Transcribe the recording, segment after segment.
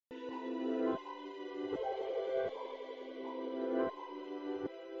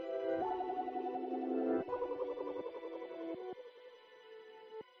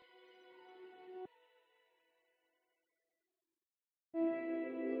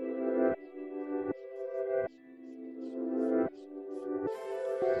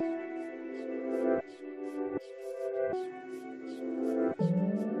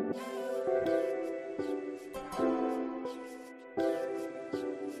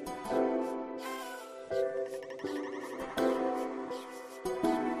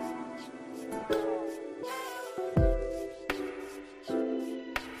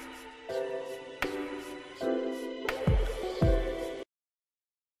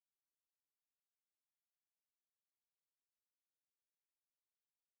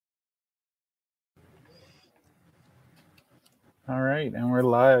All right, and we're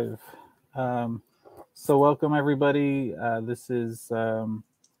live. So welcome everybody. This is a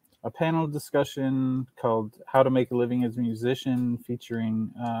panel discussion called "How to Make a Living as a Musician,"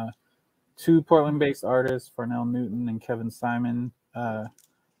 featuring two Portland-based artists, Farnell Newton and Kevin Simon.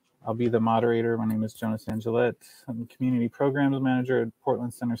 I'll be the moderator. My name is Jonas Angelet. I'm the community programs manager at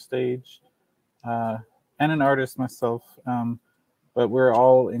Portland Center Stage, and an artist myself. But we're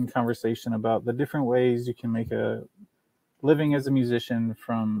all in conversation about the different ways you can make a living as a musician,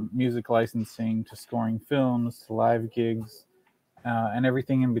 from music licensing to scoring films to live gigs and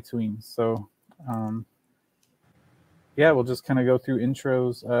everything in between. So yeah, we'll just kind of go through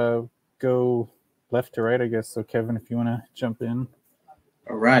intros, go left to right, I guess. So Kevin, if you want to jump in.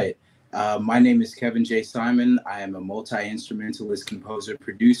 All right. My name is Kevin J. Simon. I am a multi-instrumentalist, composer,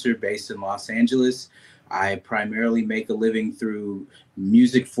 producer based in Los Angeles. I primarily make a living through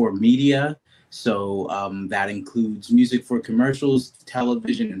music for media. So that includes music for commercials,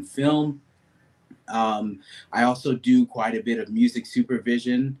 television, and film. I also do quite a bit of music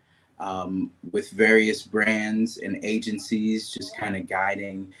supervision with various brands and agencies, just kind of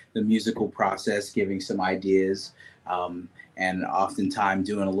guiding the musical process, giving some ideas, and oftentimes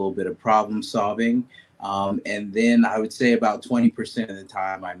doing a little bit of problem solving. And then I would say about 20% of the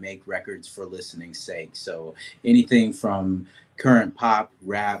time I make records for listening's sake. So anything from current pop,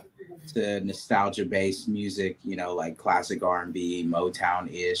 rap, to nostalgia-based music, you know, like classic R&B,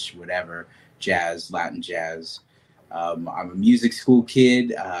 Motown-ish, whatever, jazz, Latin jazz. I'm a music school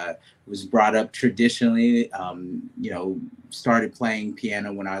kid, was brought up traditionally, you know, started playing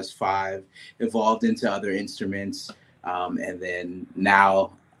piano when I was 5, evolved into other instruments, and then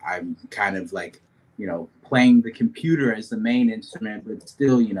now I'm kind of like, you know, playing the computer as the main instrument, but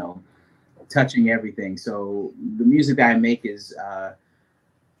still, you know, touching everything. So the music that I make is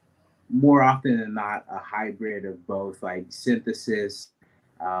more often than not a hybrid of both, like synthesis,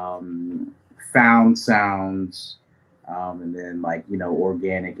 found sounds, and then like, you know,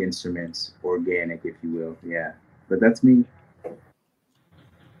 organic instruments, organic, if you will. Yeah, but that's me.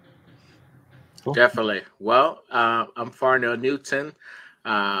 Cool. Definitely. Well, I'm Farnell Newton.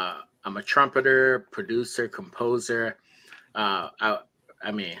 I'm a trumpeter, producer, composer.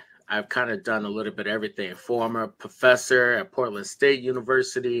 I've kind of done a little bit of everything. Former professor at Portland State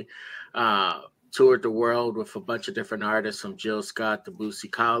University, toured the world with a bunch of different artists, from Jill Scott to Bootsy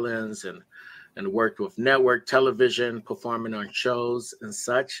Collins, and worked with network television, performing on shows and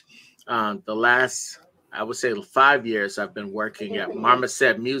such. The last, I would say, 5 years, I've been working at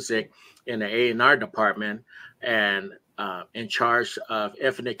Marmoset Music in the A&R department, and in charge of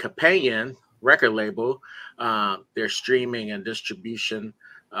Infinite Companion record label, their streaming and distribution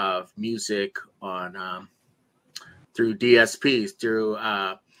of music on through DSPs, through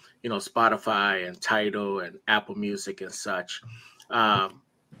you know, Spotify and Tidal and Apple Music and such. A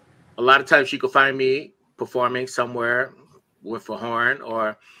lot of times you can find me performing somewhere with a horn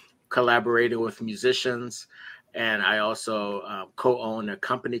or collaborating with musicians. And I also co-own a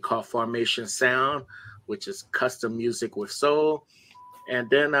company called Formation Sound, which is custom music with soul. And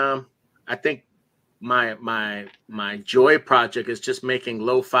then I think my joy project is just making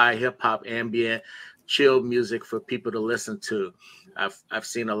lo-fi, hip-hop, ambient, chill music for people to listen to. I've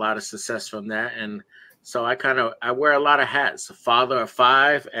seen a lot of success from that, and so I wear a lot of hats. A father of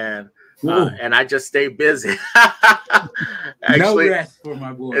 5, and I just stay busy. Actually, no rest for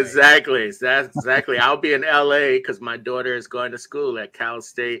my boy. Exactly. I'll be in LA because my daughter is going to school at Cal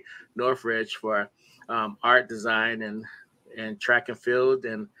State Northridge for art design and track and field,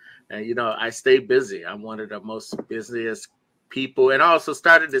 and you know, I stay busy. I'm one of the most busiest people, and I also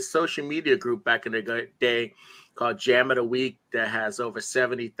started this social media group back in the day called Jam of the Week that has over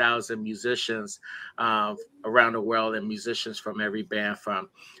 70,000 musicians around the world, and musicians from every band, from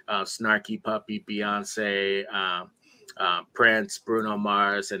Snarky Puppy, Beyonce, Prince, Bruno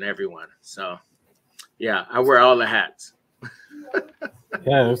Mars, and everyone. So yeah, I wear all the hats.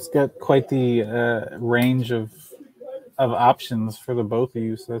 Yeah, it's got quite the range of options for the both of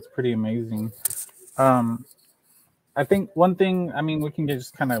you, so that's pretty amazing. I think one thing, I mean, we can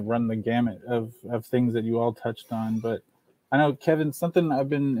just kind of run the gamut of things that you all touched on, but I know, Kevin, something I've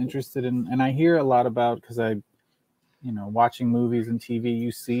been interested in, and I hear a lot about, because you know, watching movies and TV,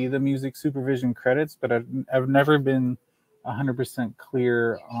 you see the music supervision credits, but I've never been 100%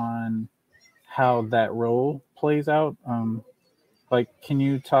 clear on how that role plays out. Like, can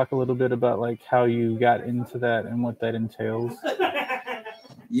you talk a little bit about like how you got into that and what that entails?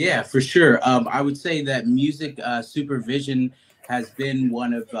 Yeah, for sure. I would say that music supervision has been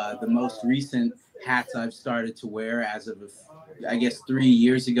one of the most recent hats I've started to wear as of, I guess, 3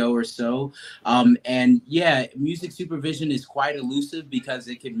 years ago or so. And yeah, music supervision is quite elusive because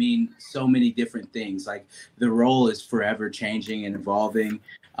it can mean so many different things. Like the role is forever changing and evolving.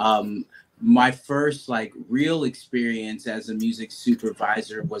 My first like real experience as a music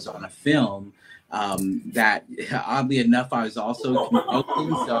supervisor was on a film that oddly enough I was also conducting,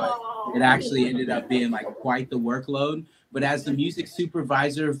 so it actually ended up being like quite the workload. But as the music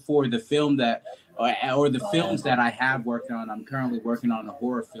supervisor for the film that or the films that I have worked on, I'm currently working on a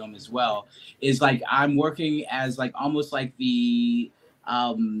horror film as well, is like I'm working as like almost like the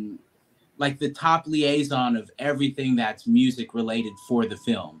top liaison of everything that's music related for the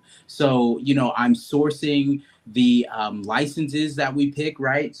film. So, you know, I'm sourcing the licenses that we pick,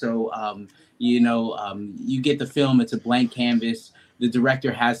 right? So, you get the film, it's a blank canvas. The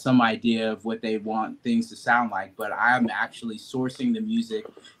director has some idea of what they want things to sound like, but I'm actually sourcing the music,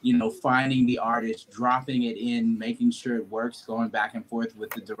 you know, finding the artist, dropping it in, making sure it works, going back and forth with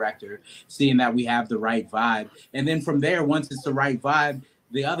the director, seeing that we have the right vibe. And then from there, once it's the right vibe,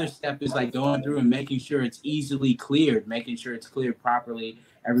 the other step is like going through and making sure it's easily cleared, making sure it's cleared properly.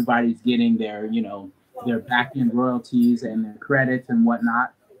 Everybody's getting their, you know, their back end royalties and their credits and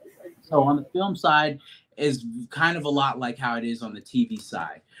whatnot. So on the film side is kind of a lot like how it is on the TV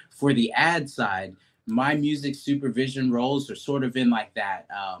side. For the ad side, my music supervision roles are sort of in like that,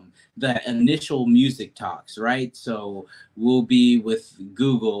 the initial music talks, right? So we'll be with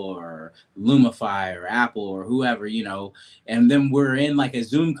Google or Lumify or Apple or whoever, you know, and then we're in like a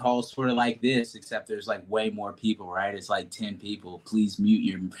Zoom call sort of like this, except there's like way more people, right? It's like 10 people. Please mute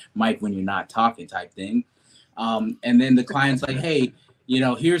your mic when you're not talking type thing. And then the client's like, hey, you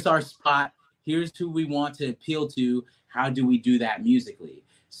know, here's our spot. Here's who we want to appeal to. How do we do that musically?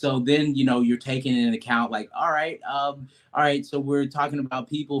 So then, you know, you're taking into account like, all right, so we're talking about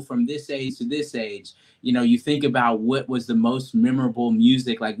people from this age to this age. You know, you think about what was the most memorable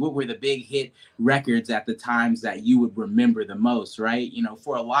music, like what were the big hit records at the times that you would remember the most, right? You know,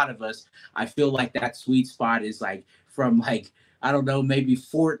 for a lot of us, I feel like that sweet spot is like from like, I don't know, maybe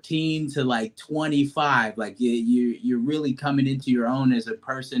 14 to like 25. Like you're really coming into your own as a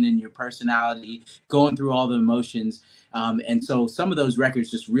person and your personality, going through all the emotions. And so some of those records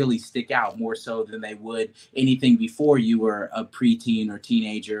just really stick out more so than they would anything before you were a preteen or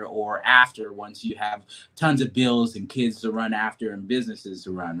teenager or after, once you have tons of bills and kids to run after and businesses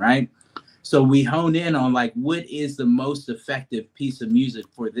to run, right? So we hone in on like, what is the most effective piece of music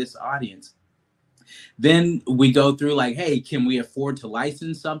for this audience? Then we go through like, hey, can we afford to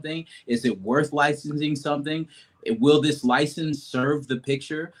license something? Is it worth licensing something? Will this license serve the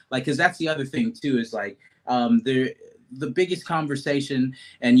picture? Like, because that's the other thing too, is like the biggest conversation,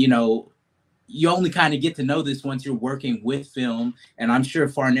 and you know, you only kind of get to know this once you're working with film, and I'm sure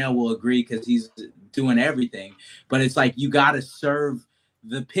Farnell will agree because he's doing everything, but it's like you got to serve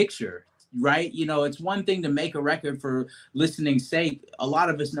the picture, right? You know, it's one thing to make a record for listening's sake. A lot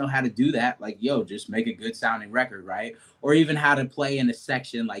of us know how to do that, like, yo, just make a good sounding record, right? Or even how to play in a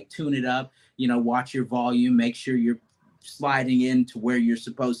section, like tune it up, you know, watch your volume, make sure you're sliding in to where you're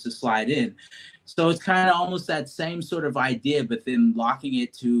supposed to slide in. So it's kind of almost that same sort of idea, but then locking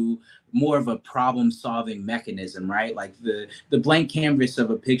it to more of a problem solving mechanism, right? Like the blank canvas of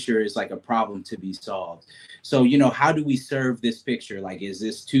a picture is like a problem to be solved. So, you know, how do we serve this picture? Like, is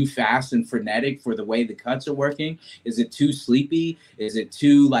this too fast and frenetic for the way the cuts are working? Is it too sleepy? Is it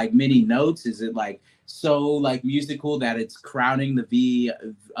too like many notes? Is it like so like musical that it's crowding the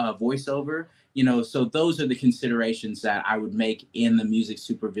voiceover? You know, so those are the considerations that I would make in the music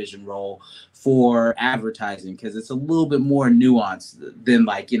supervision role for advertising, because it's a little bit more nuanced than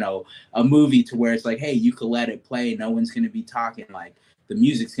like, you know, a movie to where it's like, hey, you can let it play. No one's going to be talking. Like the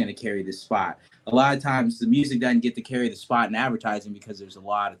music's going to carry the spot. A lot of times the music doesn't get to carry the spot in advertising because there's a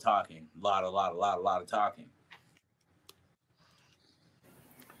lot of talking, a lot of talking.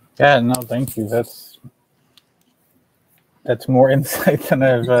 Yeah, no, thank you. That's more insight than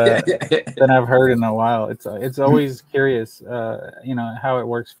I've heard in a while. It's always curious, you know, how it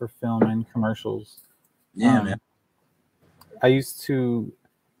works for film and commercials. Yeah, man. I used to,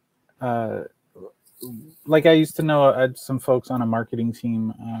 I used to know some folks on a marketing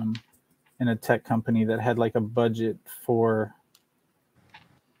team in a tech company that had like a budget for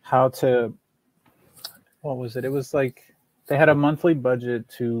how to, what was it? It was like they had a monthly budget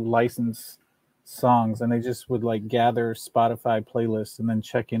to license songs, and they just would like gather Spotify playlists and then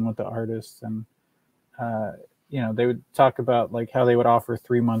check in with the artists, and you know, they would talk about like how they would offer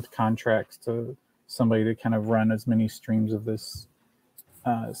 3-month contracts to somebody to kind of run as many streams of this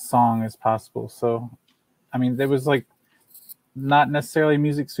song as possible. So I mean, there was like not necessarily a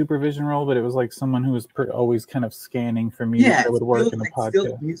music supervision role, but it was like someone who was always kind of scanning for music that would work in a podcast.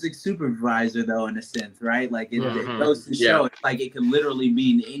 Still music supervisor though, in a sense, right? Like it goes to show it's like it can literally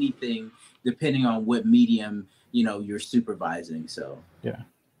mean anything depending on what medium, you know, you're supervising. So yeah,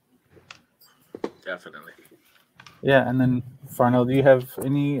 definitely. Yeah, and then Farnell, do you have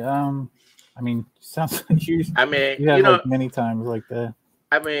any? I mean, sounds like you. I mean, you have like many times like that.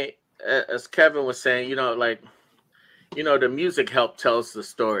 I mean, as Kevin was saying, you know, like, you know, the music tells the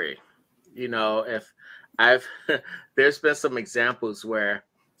story. You know, if there's been some examples where,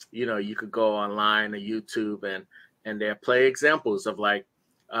 you know, you could go online or YouTube and they'll play examples of like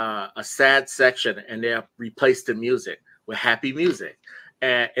a sad section and they'll replace the music with happy music,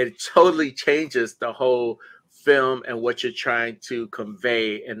 and it totally changes the whole film and what you're trying to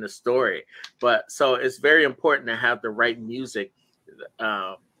convey in the story. But so it's very important to have the right music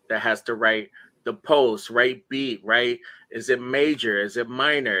that has the pulse, right beat, right? Is it major? Is it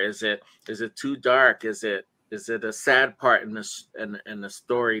minor? Is it too dark? Is it a sad part in the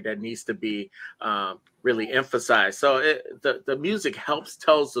story that needs to be really emphasized? So the music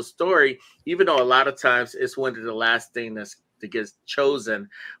tells the story, even though a lot of times it's one of the last thing that gets chosen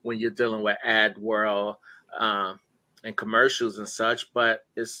when you're dealing with ad world and commercials and such. But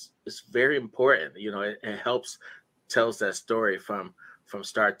it's very important. You know, it tells that story from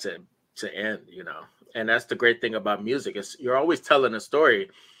start to end, you know. And that's the great thing about music, is you're always telling a story,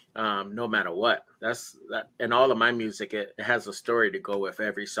 no matter what. That's that. And all of my music, it has a story to go with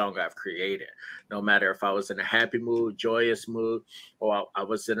every song I've created, no matter if I was in a happy mood, joyous mood, or I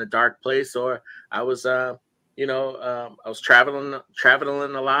was in a dark place, or I was I was traveling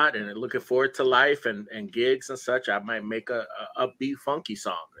a lot and looking forward to life and gigs and such. I might make a upbeat funky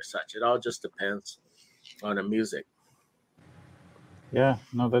song or such. It all just depends on the music. Yeah,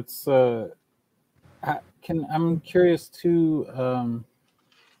 no, that's I'm curious too,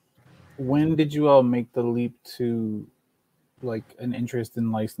 when did you all make the leap to like an interest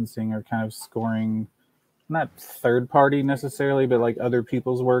in licensing or kind of scoring, not third party necessarily, but like other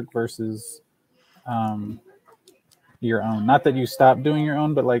people's work versus your own? Not that you stopped doing your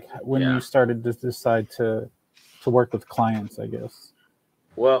own, but like when you started to decide to work with clients, I guess.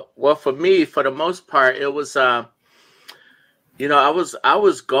 Well, for me, for the most part, it was you know, I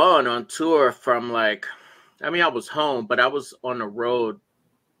was gone on tour from like, I mean, I was home, but I was on the road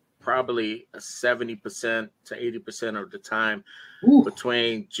probably 70% to 80% of the time. Ooh.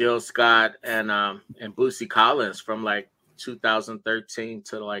 Between Jill Scott and Bootsy Collins from like 2013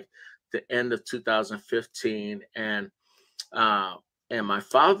 to like the end of 2015, and my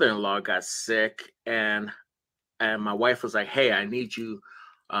father-in-law got sick, and my wife was like, "Hey, I need you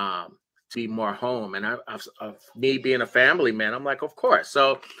to be more home." And of me being a family man, I'm like, "Of course."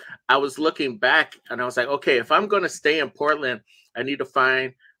 So I was looking back, and I was like, "Okay, if I'm going to stay in Portland, I need to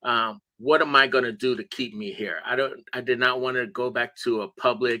find what am I going to do to keep me here?" I did not want to go back to a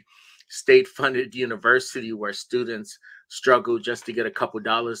public, state-funded university where students struggle just to get a couple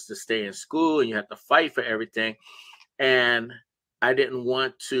dollars to stay in school, and you have to fight for everything. And I didn't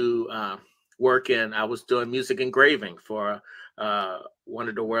want to I was doing music engraving for one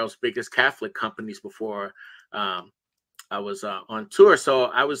of the world's biggest Catholic companies before I was on tour. So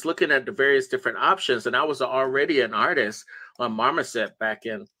I was looking at the various different options, and I was already an artist on Marmoset back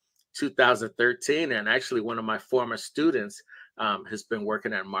in 2013. And actually one of my former students has been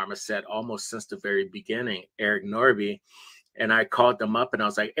working at Marmoset almost since the very beginning, Eric Norby. And I called them up and I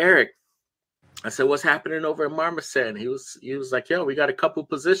was like, "Eric," I said, "what's happening over at Marmoset?" And he was like, "Yo, we got a couple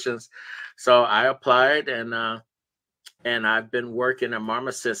positions." So I applied, and I've been working at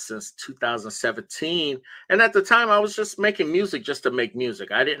Marmoset since 2017. And at the time, I was just making music just to make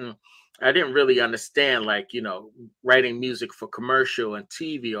music. I didn't really understand, like, you know, writing music for commercial and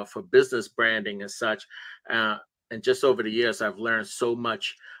TV or for business branding and such. And just over the years, I've learned so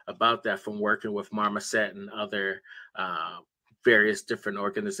much about that from working with Marmoset and other various different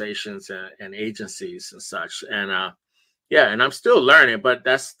organizations and agencies and such. And and I'm still learning, but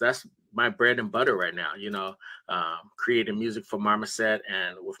that's my bread and butter right now, you know, creating music for Marmoset,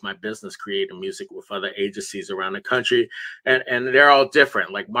 and with my business, creating music with other agencies around the country. And they're all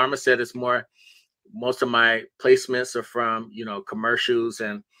different. Like Marmoset is most of my placements are from, you know, commercials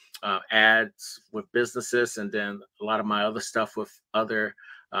and ads with businesses. And then a lot of my other stuff with other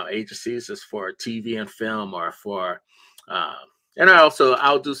agencies is for TV and film, or for, and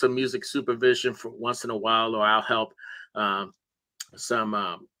I'll do some music supervision for once in a while, or I'll help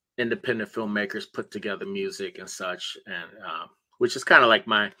some independent filmmakers put together music and such, and which is kind of like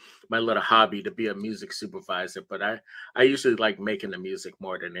my little hobby, to be a music supervisor. But I usually like making the music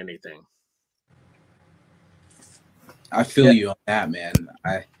more than anything. I feel you on that, man.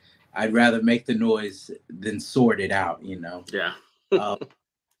 I'd rather make the noise than sort it out, you know. Yeah.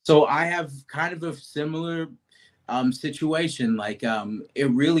 So I have kind of a similar situation. Like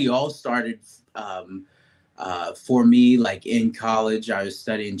it really all started for me, like in college. I was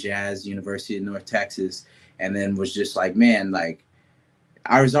studying jazz, University of North Texas, and then was just like, man, like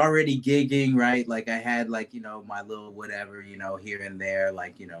I was already gigging, right? Like I had like, you know, my little whatever, you know, here and there,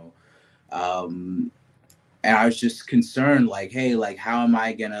 like, you know, and I was just concerned, like, hey, like, how am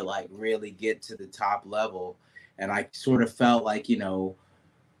I gonna like really get to the top level? And I sort of felt like, you know,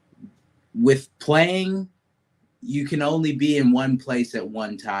 with playing, you can only be in one place at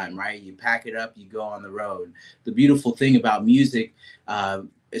one time, right? You pack it up, you go on the road. The beautiful thing about music,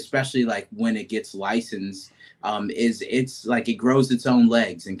 especially like when it gets licensed, is it's like it grows its own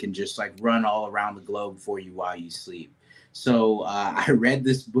legs and can just like run all around the globe for you while you sleep. So I read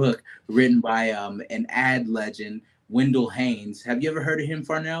this book written by an ad legend, Wendell Haynes. Have you ever heard of him,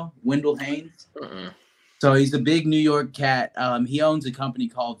 Farnell? Wendell Haynes? So he's a big New York cat. He owns a company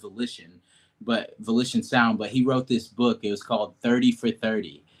called Volition Sound, but he wrote this book. It was called 30 for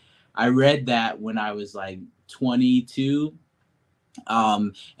 30. I read that when I was like 22.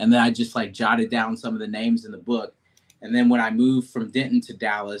 And then I just like jotted down some of the names in the book. And then when I moved from Denton to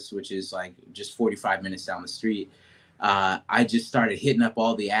Dallas, which is like just 45 minutes down the street, I just started hitting up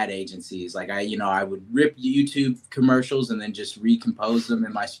all the ad agencies. Like I would rip YouTube commercials and then just recompose them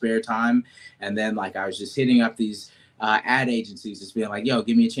in my spare time. And then like I was just hitting up these ad agencies, just being like, yo,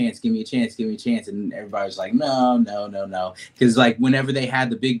 give me a chance, give me a chance, give me a chance. And everybody was like, no. Because like whenever they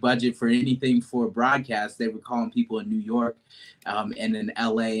had the big budget for anything for broadcast, they were calling people in New York and in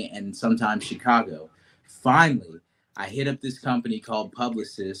LA and sometimes Chicago. Finally, I hit up this company called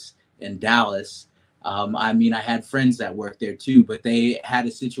Publicis in Dallas. I mean, I had friends that worked there too, but they had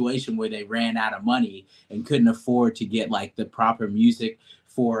a situation where they ran out of money and couldn't afford to get like the proper music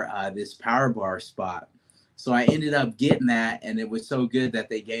for this power bar spot. So I ended up getting that, and it was so good that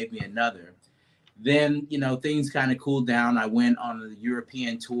they gave me another. Then, you know, things kind of cooled down. I went on the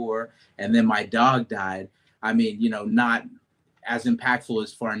European tour, and then my dog died. I mean, you know, not as impactful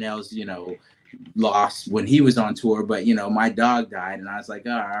as Farnell's, you know, loss when he was on tour, but you know, my dog died, and I was like,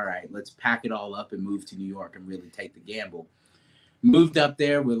 oh, all right, let's pack it all up and move to New York and really take the gamble. Moved up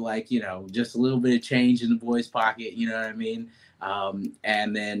there with like, you know, just a little bit of change in the boy's pocket, you know what I mean?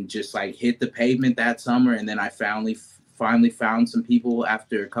 And then just like hit the pavement that summer, and then I finally found some people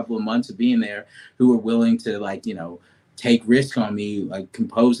after a couple of months of being there who were willing to like, you know, take risk on me like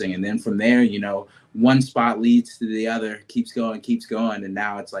composing. And then from there, you know, one spot leads to the other, keeps going, and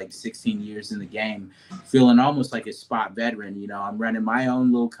now it's like 16 years in the game, feeling almost like a spot veteran. You know, I'm running my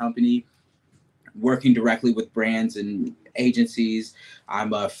own little company, working directly with brands and agencies.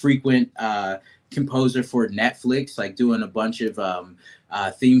 I'm a frequent composer for Netflix, like doing a bunch of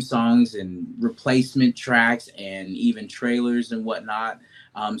theme songs and replacement tracks and even trailers and whatnot.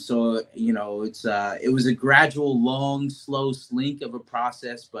 So, you know, it was a gradual, long, slow slink of a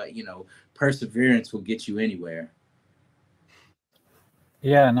process, but, you know, perseverance will get you anywhere.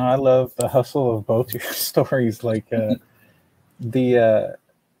 Yeah, no, I love the hustle of both your stories. Like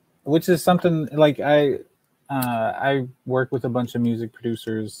which is something like I work with a bunch of music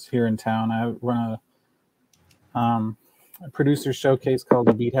producers here in town. I run a producer showcase called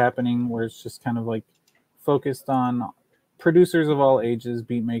The Beat Happening, where it's just kind of like focused on producers of all ages,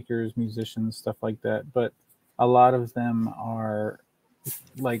 beat makers, musicians, stuff like that. But a lot of them are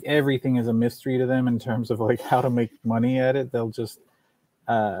like everything is a mystery to them in terms of like how to make money at it. They'll just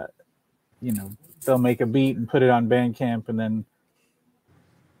you know, they'll make a beat and put it on Bandcamp, and then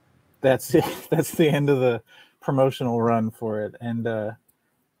that's it. That's the end of the promotional run for it. And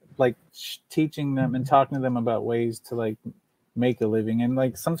like teaching them and talking to them about ways to like make a living. And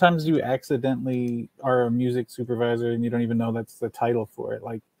like sometimes you accidentally are a music supervisor and you don't even know that's the title for it.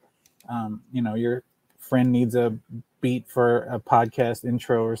 Like you know, your friend needs a beat for a podcast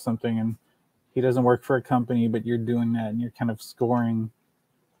intro or something, and he doesn't work for a company, but you're doing that, and you're kind of scoring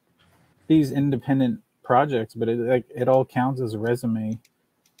these independent projects, but it all counts as a resume.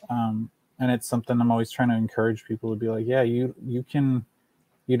 And it's something I'm always trying to encourage people to be like, yeah, you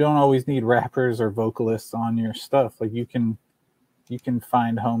don't always need rappers or vocalists on your stuff. Like you can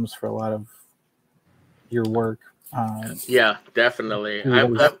find homes for a lot of your work. Yeah, definitely.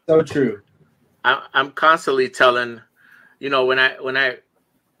 That's so true. I'm constantly telling, you know, when I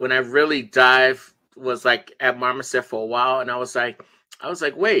really dive was like at Marmoset for a while, and I was like,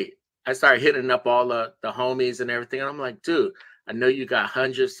 wait, I started hitting up all the homies and everything, and I'm like, dude, I know you got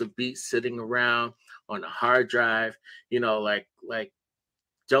hundreds of beats sitting around on a hard drive, you know, like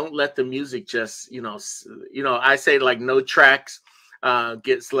don't let the music just, I say like no tracks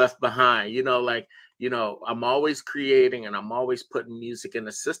gets left behind, like, I'm always creating and I'm always putting music in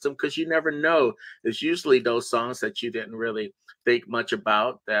the system, because you never know. It's usually those songs that you didn't really think much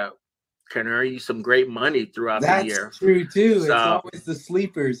about that can earn you some great money throughout the year. That's true too. So, it's always the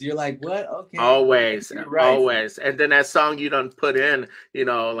sleepers. You're like, what? Okay. Always, right. Always. And then that song you done put in,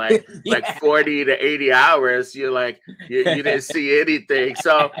 like yeah. like 40 to 80 hours, you're like, you didn't see anything.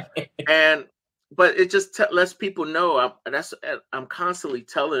 So, but it just lets people know. I'm constantly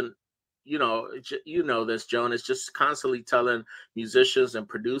telling, this, Jonas, just constantly telling musicians and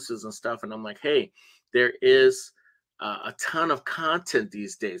producers and stuff. And I'm like, hey, there is a ton of content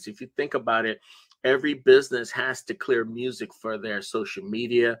these days. If you think about it, every business has to clear music for their social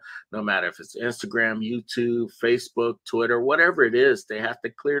media, no matter if it's Instagram, YouTube, Facebook, Twitter, whatever it is, they have to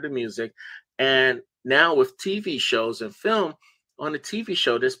clear the music. And now with TV shows and film, on a TV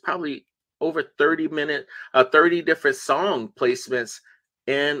show, there's probably over 30 different song placements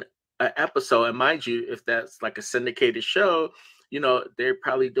in an episode. And mind you, if that's like a syndicated show, they're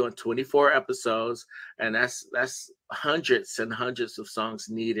probably doing 24 episodes, and that's hundreds and hundreds of songs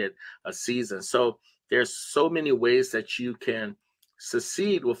needed a season. So there's so many ways that you can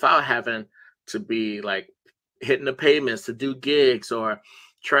succeed without having to be like hitting the pavements to do gigs or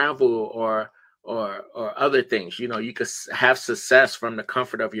travel or other things. You could have success from the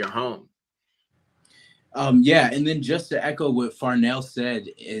comfort of your home. Yeah, and then just to echo what Farnell said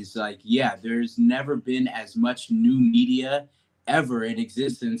is like, yeah, there's never been as much new media ever in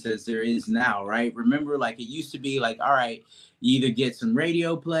existence as there is now, right? Remember, like, it used to be like, all right, you either get some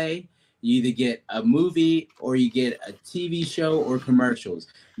radio play, you either get a movie, or you get a TV show or commercials.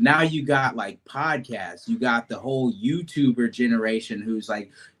 Now you got like podcasts, you got the whole YouTuber generation who's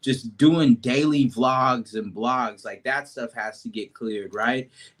like just doing daily vlogs and blogs. Like, that stuff has to get cleared, right?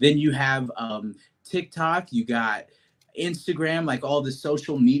 Then you have TikTok, you got Instagram, like all the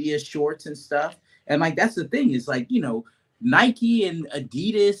social media shorts and stuff. And like, that's the thing, is like, Nike and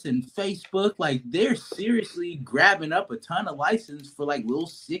Adidas and Facebook, like, they're seriously grabbing up a ton of license for like little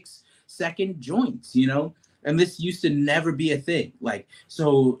 6-second joints, and this used to never be a thing. Like,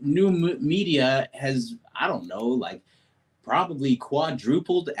 so new media has, I don't know, like probably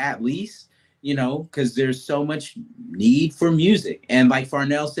quadrupled at least, because there's so much need for music. And like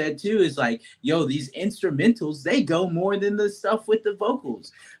Farnell said too, is like, yo, these instrumentals, they go more than the stuff with the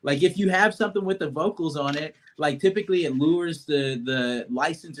vocals. Like, if you have something with the vocals on it, like typically it lures the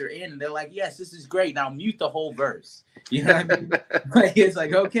licensor in, and they're like, yes, this is great, now mute the whole verse. You know what I mean? Like, it's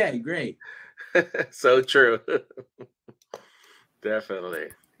like, okay, great. So true. Definitely.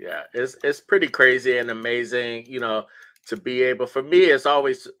 Yeah, it's pretty crazy and amazing, to be able, for me, it's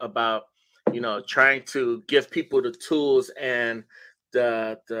always about, trying to give people the tools and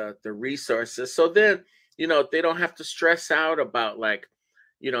the resources, so then, they don't have to stress out about like,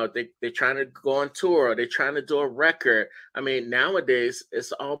 they're trying to go on tour, or they're trying to do a record. I mean, nowadays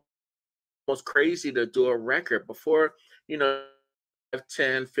it's almost crazy to do a record. Before,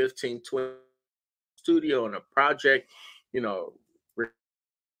 10, 15, 20 studio on a project,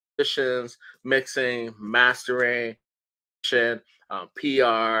 musicians, mixing, mastering, PR,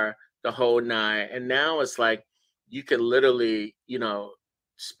 the whole nine. And now it's like you can literally,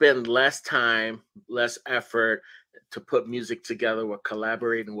 spend less time, less effort to put music together, with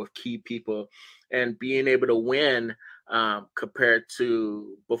collaborating with key people and being able to win compared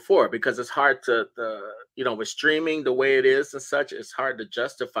to before, because it's hard to, with streaming the way it is and such, it's hard to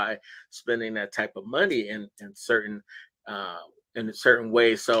justify spending that type of money in certain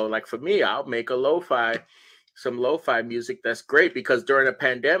ways. So like for me, I'll make some lo-fi music. That's great, because during the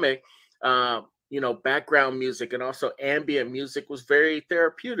pandemic, background music and also ambient music was very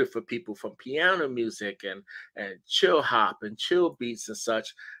therapeutic for people, from piano music and chill hop and chill beats and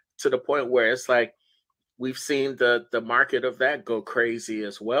such, to the point where it's like we've seen the market of that go crazy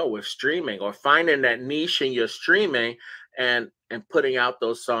as well with streaming, or finding that niche in your streaming and putting out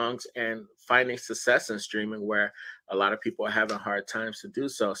those songs and finding success in streaming, where a lot of people are having hard times to do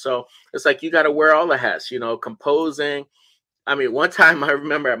so. So it's like you got to wear all the hats, composing. I mean, one time I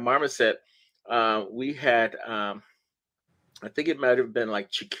remember at Marmoset, we had, I think it might have been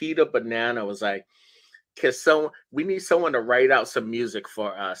like Chiquita Banana was like, we need someone to write out some music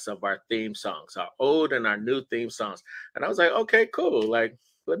for us of our theme songs, our old and our new theme songs. And I was like, okay, cool. Like,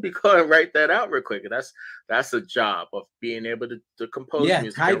 let me go and write that out real quick. That's a job of being able to compose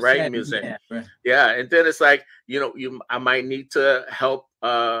music and write music. Yeah. And then it's like, I might need to help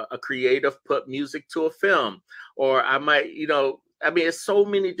a creative put music to a film, or I might, I mean, it's so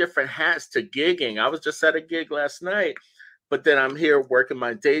many different hats to gigging. I was just at a gig last night but then I'm here working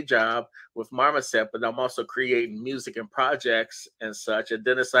my day job with Marmoset, but I'm also creating music and projects and such. And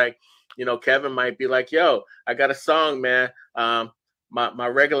then it's like, you know, Kevin might be like, yo, I got a song, man. My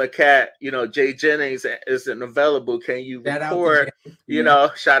regular cat, you know, Jay Jennings isn't available. Can you record? You know,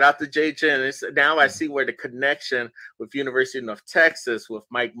 shout out to Jay Jennings. Now I see where the connection with University of Texas, with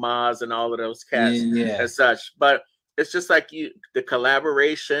Mike Maz and all of those cats and such. But it's just like the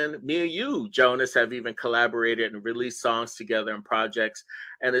collaboration. Me and you, Jonas, have even collaborated and released songs together in projects.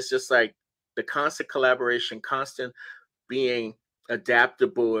 And it's just like the constant collaboration, constant being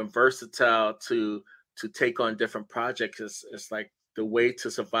adaptable and versatile to take on different projects is like the way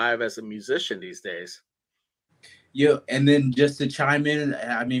to survive as a musician these days. Yeah, and then just to chime in,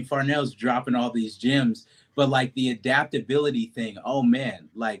 I mean, Farnell's dropping all these gems, but like the adaptability thing, oh man,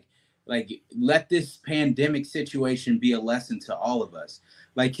 like let this pandemic situation be a lesson to all of us.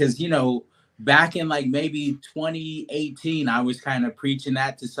 Like, because, you know, back in like maybe 2018, I was kind of preaching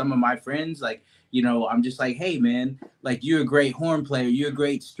that to some of my friends. Like, you know, I'm just like, hey, man, like, you're a great horn player. You're a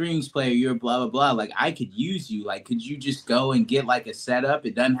great strings player. You're blah, blah, blah. Like, I could use you. Like, could you just go and get like a setup?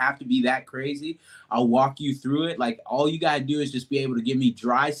 It doesn't have to be that crazy. I'll walk you through it. Like, all you got to do is just be able to give me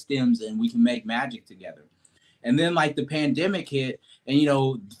dry stems and we can make magic together. And then like the pandemic hit, and, you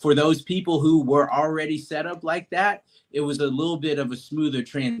know, for those people who were already set up like that, it was a little bit of a smoother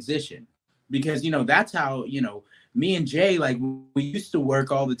transition because, you know, that's how, you know, me and Jay, like, we used to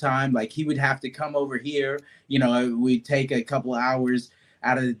work all the time. Like, he would have to come over here, you know, we'd take a couple of hours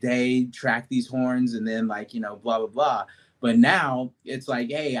out of the day, track these horns, and then like, you know, blah, blah, blah. But now it's like,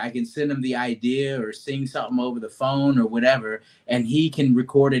 hey, I can send him the idea or sing something over the phone or whatever, and he can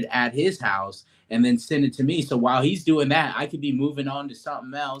record it at his house and then send it to me. So while he's doing that, I could be moving on to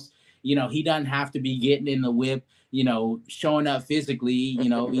something else. You know, he doesn't have to be getting in the whip, you know, showing up physically. You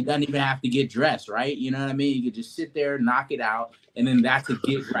know, he doesn't even have to get dressed, right? You know what I mean? You could just sit there, knock it out, and then that's a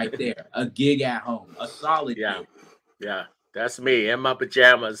gig right there. A gig at home, a solid gig. Yeah, that's me in my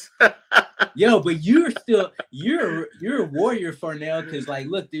pajamas. Yo, but you're a warrior, Farnell, because like,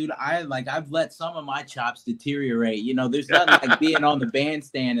 look, dude, I've let some of my chops deteriorate. You know, there's nothing like being on the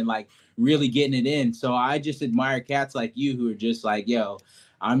bandstand and like really getting it in. So I just admire cats like you who are just like, yo,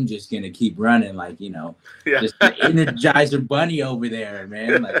 I'm just gonna keep running, like, you know, just the Energizer Bunny over there,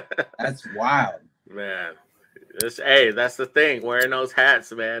 man. Like, that's wild, man. Hey, that's the thing, wearing those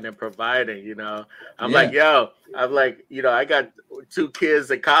hats, man, and providing, you know. I'm like, yo, I'm like, you know, I got 2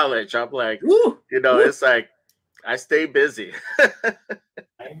 kids in college. I'm like, you know, it's like I stay busy.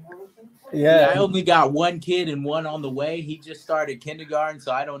 I only got 1 kid and 1 on the way. He just started kindergarten,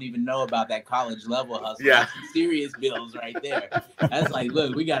 so I don't even know about that college level hustle. That's some serious bills right there. That's like,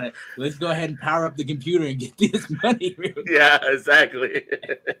 look, let's go ahead and power up the computer and get this money. Yeah, exactly.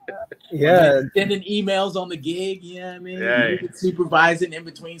 Sending emails on the gig, you know what I mean? Hey. Supervising in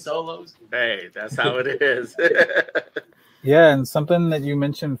between solos. Hey, that's how it is. Yeah, and something that you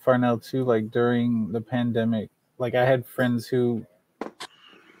mentioned, Farnell, too, like during the pandemic, like I had friends who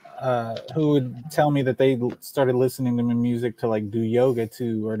would tell me that they started listening to music to like do yoga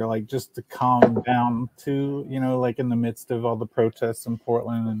too, or to like just to calm down too, you know, like in the midst of all the protests in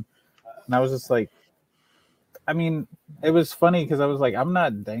Portland. And I was just like, I mean, it was funny because I was like, I'm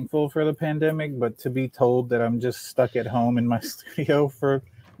not thankful for the pandemic, but to be told that I'm just stuck at home in my studio for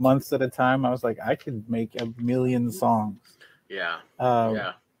months at a time, I was like, I could make a million songs. Yeah.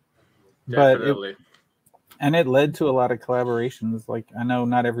 Definitely. And it led to a lot of collaborations. Like, I know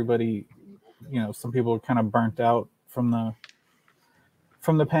not everybody, you know, some people are kind of burnt out from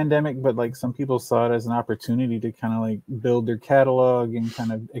the pandemic, but like some people saw it as an opportunity to kind of like build their catalog and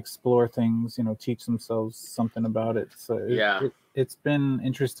kind of explore things, you know, teach themselves something about it. So it's been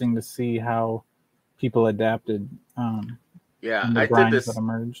interesting to see how people adapted. I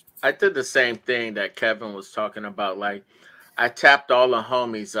did the same thing that Kevin was talking about. Like, I tapped all the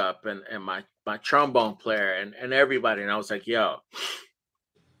homies up and my trombone player and everybody, and I was like, yo,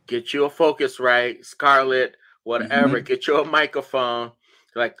 get you a Focusrite, Scarlett, whatever, get you a microphone.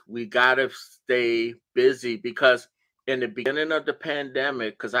 Like, we gotta stay busy, because in the beginning of the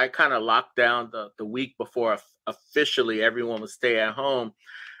pandemic, because I kind of locked down the week before officially everyone would stay at home,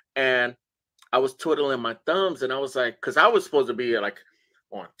 and I was twiddling my thumbs, and I was like, because I was supposed to be like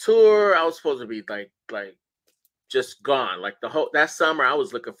on tour, I was supposed to be like just gone. Like that summer, I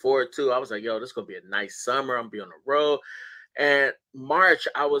was looking forward to. I was like, yo, this is gonna be a nice summer. I'm gonna be on the road. And March,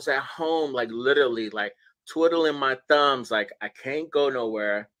 I was at home, like literally, like twiddling my thumbs, like I can't go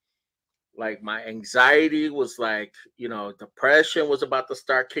nowhere. Like my anxiety was like, you know, depression was about to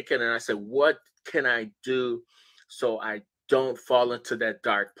start kicking. And I said, what can I do so I don't fall into that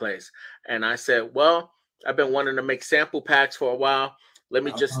dark place? And I said, well, I've been wanting to make sample packs for a while. Let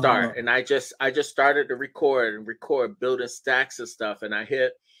me just start. And I just started to record, building stacks of stuff. And I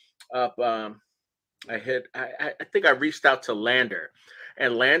hit up, I think I reached out to Lander,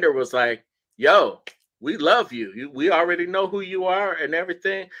 and Lander was like, yo, we love you. We already know who you are and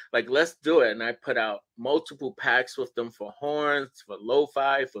everything. Like, let's do it. And I put out multiple packs with them for horns, for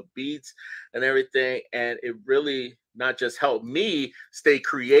lo-fi, for beats and everything. And it really not just helped me stay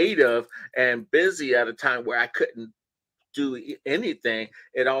creative and busy at a time where I couldn't do anything.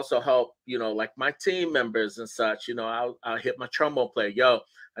 It also helped, like my team members and such. I'll hit my trombone player. Yo,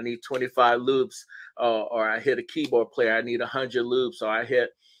 I need 25 loops. Or I hit a keyboard player. I need 100 loops. Or I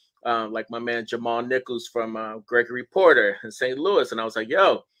hit like my man Jamal Nichols from Gregory Porter in St. Louis. And I was like,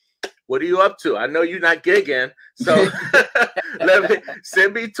 yo, what are you up to? I know you're not gigging. So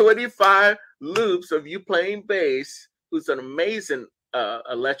send me 25 loops of you playing bass, who's an amazing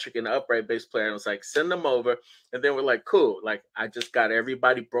electric and upright bass player. And I was like, send them over. And then we're like, cool. Like, I just got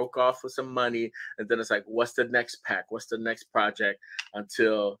everybody broke off with some money. And then it's like, what's the next pack? What's the next project?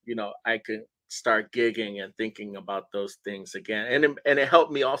 Until, I can start gigging and thinking about those things again. And it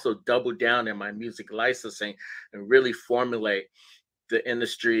helped me also double down in my music licensing and really formulate the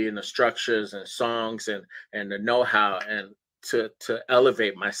industry and the structures and songs and the know-how, and to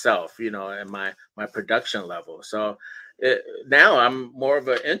elevate myself, and my production level. So now I'm more of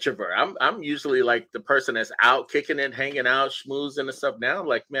an introvert. I'm usually like the person that's out kicking it, hanging out, schmoozing and stuff. Now I'm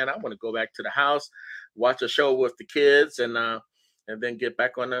like, man, I want to go back to the house, watch a show with the kids, and then get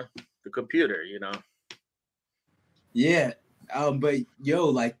back on the computer, Yeah. But yo,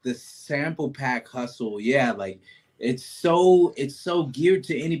 like the sample pack hustle, yeah, like it's so geared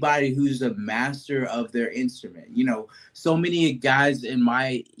to anybody who's a master of their instrument. So many guys in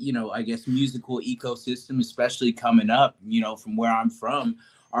my, I guess musical ecosystem, especially coming up, from where I'm from,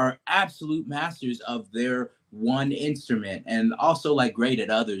 are absolute masters of their one instrument, and also like great at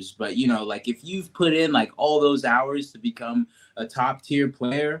others. But like if you've put in like all those hours to become a top tier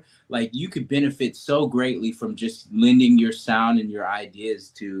player, like you could benefit so greatly from just lending your sound and your ideas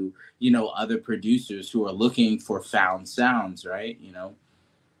to other producers who are looking for found sounds, right?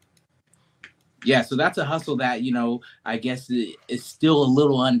 Yeah, so that's a hustle that I guess is still a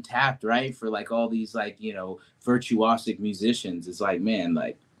little untapped, right, for like all these like virtuosic musicians. It's like, man,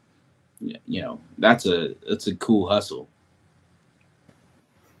 like that's a cool hustle.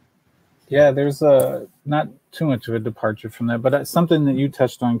 Yeah, there's not too much of a departure from that, but something that you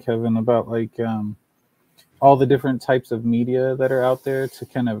touched on, Kevin, about like all the different types of media that are out there to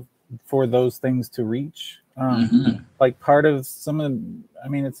kind of for those things to reach. Like part of I'm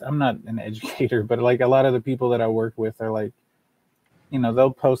not an educator, but like a lot of the people that I work with are like,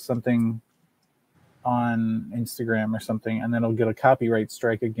 they'll post something on Instagram or something, and then it'll get a copyright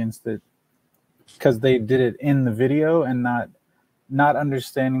strike against it because they did it in the video and not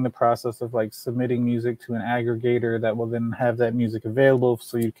understanding the process of like submitting music to an aggregator that will then have that music available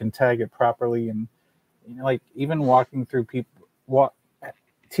so you can tag it properly. And like even walking through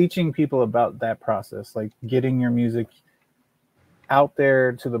teaching people about that process, like getting your music out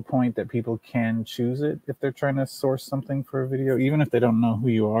there to the point that people can choose it if they're trying to source something for a video, even if they don't know who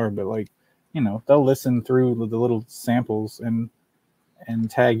you are. But like, they'll listen through the little samples and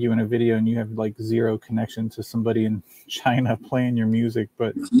tag you in a video, and you have like zero connection to somebody in China playing your music.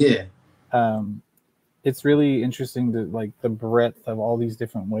 But yeah, it's really interesting to like the breadth of all these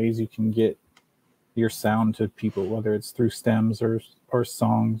different ways you can get your sound to people, whether it's through stems or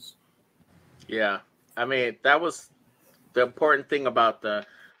songs. Yeah, I mean, that was the important thing about the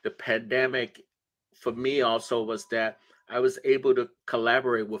pandemic for me also, was that I was able to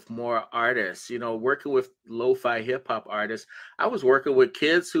collaborate with more artists, working with lo-fi hip hop artists. I was working with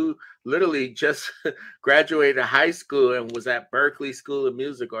kids who literally just graduated high school and was at Berkeley School of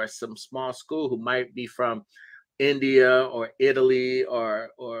Music or some small school, who might be from India or Italy or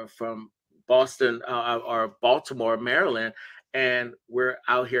from Boston or Baltimore, Maryland. And we're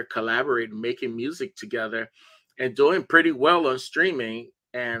out here collaborating, making music together and doing pretty well on streaming.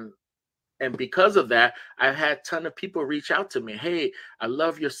 And because of that, I've had a ton of people reach out to me. Hey, I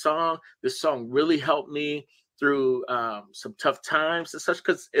love your song. This song really helped me through some tough times and such,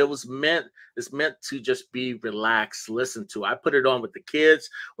 because it's meant to just be relaxed, listen to. I put it on with the kids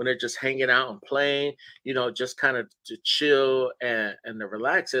when they're just hanging out and playing, just kind of to chill and to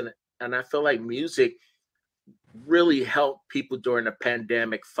relax. And I feel like music really helped people during the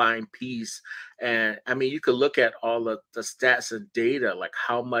pandemic find peace. And I mean, you could look at all of the stats and data, like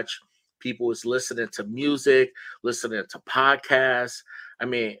how much people was listening to music, listening to podcasts.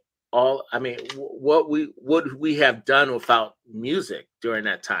 What we have done without music during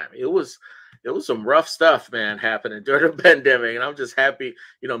that time. It was it was some rough stuff, man, happening during the pandemic. And I'm just happy,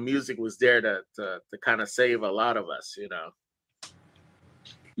 music was there to kind of save a lot of us,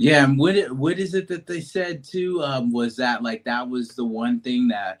 Yeah, and what is it that they said too? Was that like that was the one thing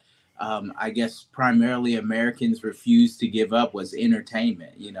that I guess primarily Americans refused to give up was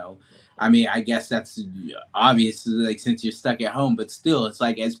entertainment. I mean, I guess that's obvious, like since you're stuck at home, but still, it's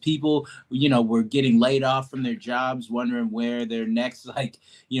like as people, were getting laid off from their jobs, wondering where their next,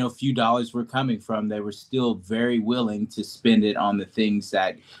 few dollars were coming from, they were still very willing to spend it on the things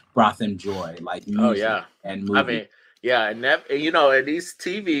that brought them joy, like music and movies. I mean, yeah, and these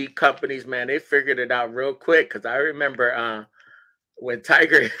TV companies, man, they figured it out real quick. Because I remember when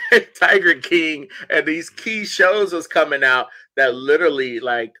Tiger King and these key shows was coming out, that literally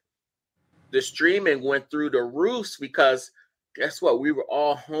like the streaming went through the roofs because guess what? We were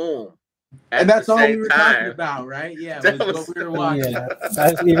all home. And that's all we were talking about, right? Yeah, that was what we were watching. Yeah.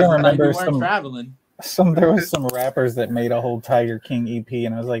 I even remember we weren't traveling. There was some rappers that made a whole Tiger King EP,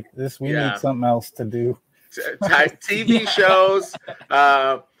 and I was like, we need something else to do. TV shows,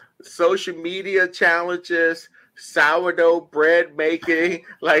 social media challenges, sourdough bread making,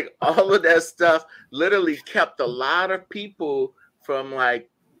 like all of that stuff literally kept a lot of people from like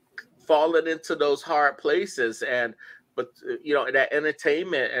falling into those hard places. But that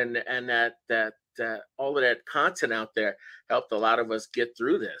entertainment and that all of that content out there helped a lot of us get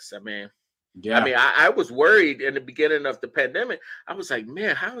through this. I mean, I was worried in the beginning of the pandemic. I was like,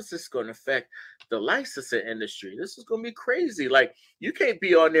 man, how is this going to affect the licensing industry? This is going to be crazy. Like, you can't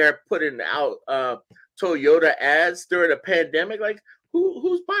be on there putting out Toyota ads during a pandemic. Like,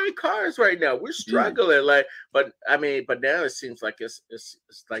 who's buying cars right now? We're struggling. Like, but now it seems like it's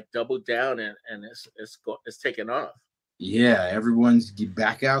like doubled down and it's taking off. Yeah, everyone's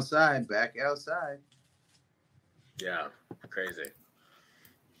back outside. Yeah, crazy.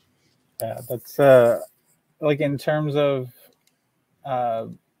 Yeah, that's like in terms of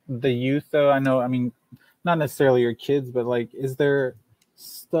the youth, though. I mean, not necessarily your kids, but like, is there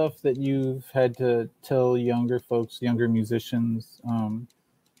stuff that you've had to tell younger folks, younger musicians,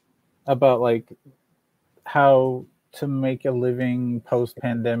 about like how to make a living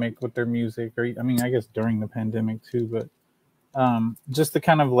post-pandemic with their music? Or I mean, I guess during the pandemic too, but just the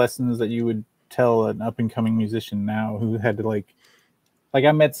kind of lessons that you would tell an up-and-coming musician now who had to like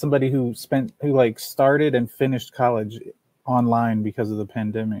I met somebody who started and finished college online because of the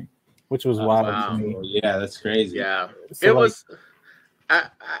pandemic, which was wild to me. Yeah, that's crazy. Yeah, so it was.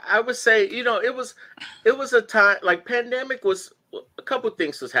 I would say, it was a time like pandemic was a couple of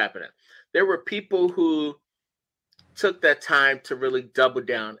things was happening. There were people who took that time to really double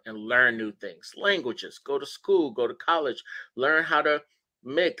down and learn new things, languages, go to school, go to college, learn how to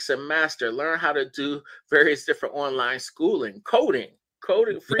mix and master, learn how to do various different online schooling, coding,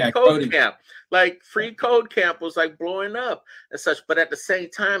 free code camp. Like free code camp was like blowing up and such. But at the same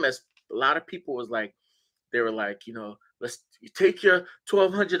time, as a lot of people was like, they were like, let's take your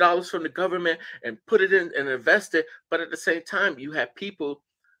 $1,200 from the government and put it in and invest it. But at the same time, you had people,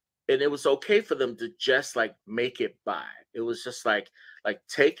 and it was okay for them to just like make it by. It was just like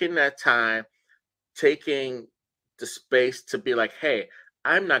taking that time, taking the space to be like, hey,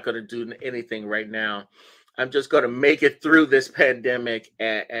 I'm not going to do anything right now. I'm just going to make it through this pandemic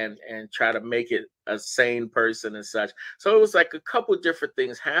and try to make it a sane person and such. So it was like a couple different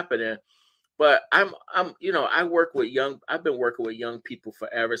things happening. But I've been working with young people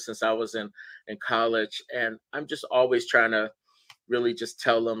forever since I was in college. And I'm just always trying to really just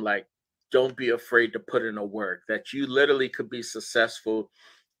tell them, like, don't be afraid to put in a work, that you literally could be successful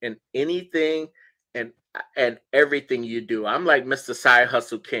in anything and everything you do. I'm like Mr. Side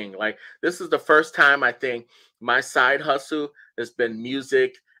Hustle King. Like, this is the first time I think my side hustle has been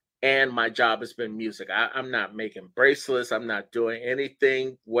music and my job has been music. I'm not making bracelets. I'm not doing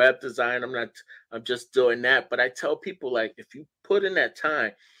anything web design. I'm just doing that. But I tell people, like, if you put in that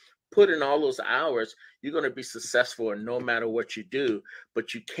time, put in all those hours, you're going to be successful no matter what you do.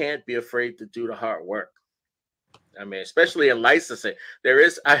 But you can't be afraid to do the hard work. I mean, especially in licensing,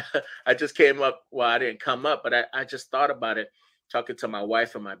 I just came up. Well, I didn't come up, but I just thought about it talking to my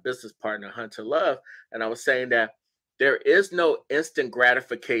wife and my business partner, Hunter Love. And I was saying that there is no instant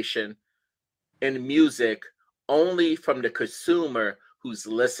gratification in music, only from the consumer who's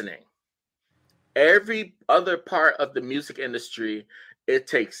listening. Every other part of the music industry, it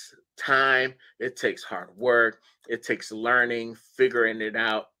takes time, it takes hard work, it takes learning, figuring it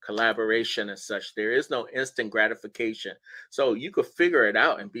out, collaboration and such. There is no instant gratification. So you could figure it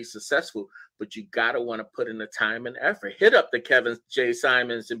out and be successful, but you got to want to put in the time and effort. Hit up the Kevin J.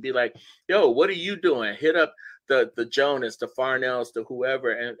 Simons and be like, yo, what are you doing? Hit up the Jonas, the Farnells, the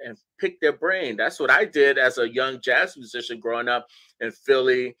whoever, and pick their brain. That's what I did as a young jazz musician growing up in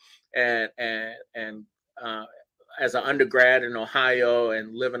Philly, and as an undergrad in Ohio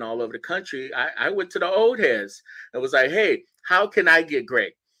and living all over the country. I went to the old heads and was like, hey, how can I get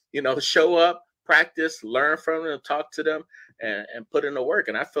great? Show up, practice, learn from them, talk to them, and put in the work.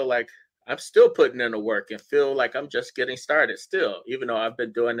 And I feel like I'm still putting in the work and feel like I'm just getting started still, even though I've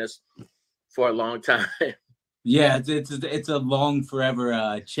been doing this for a long time. Yeah, it's a long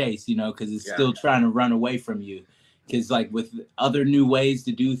forever chase, because it's still trying to run away from you. Because like with other new ways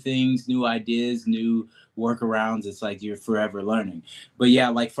to do things, new ideas, new workarounds, it's like you're forever learning. But yeah,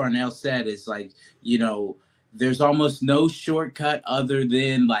 like Farnell said, it's like, there's almost no shortcut other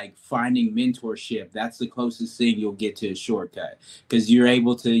than like finding mentorship. That's the closest thing you'll get to a shortcut, because you're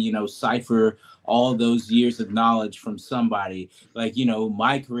able to, cipher all those years of knowledge from somebody. Like,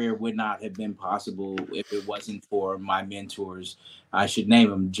 my career would not have been possible if it wasn't for my mentors. I should name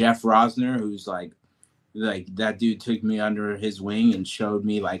them. Jeff Rosner, who's like that dude took me under his wing and showed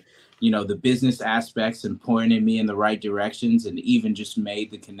me like, the business aspects and pointed me in the right directions, and even just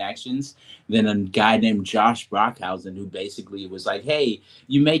made the connections. Then a guy named Josh Brockhausen, who basically was like, hey,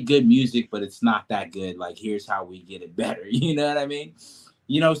 you make good music, but it's not that good. Like, here's how we get it better. You know what I mean?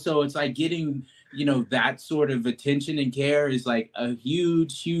 So it's like getting, that sort of attention and care is like a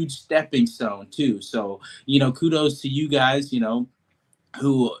huge, huge stepping stone too. So, kudos to you guys,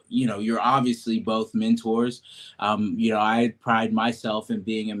 who, you're obviously both mentors. I pride myself in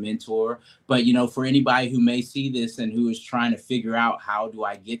being a mentor, but, for anybody who may see this and who is trying to figure out how do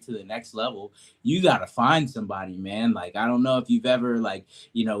I get to the next level, you got to find somebody, man. Like, I don't know if you've ever like,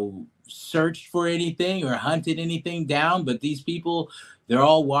 searched for anything or hunted anything down, but these people, they're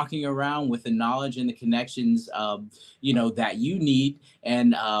all walking around with the knowledge and the connections, that you need.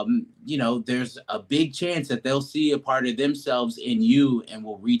 And, there's a big chance that they'll see a part of themselves in you and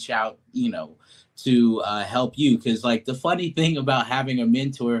will reach out, to help you. Because like the funny thing about having a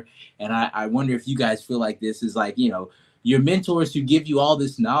mentor, and I wonder if you guys feel like this, is like, your mentors who give you all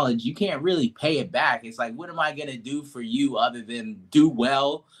this knowledge, you can't really pay it back. It's like, what am I going to do for you other than do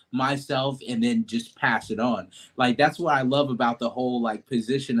well myself and then just pass it on? Like, that's what I love about the whole like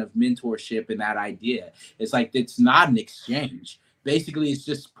position of mentorship and that idea. It's like, it's not an exchange. Basically, it's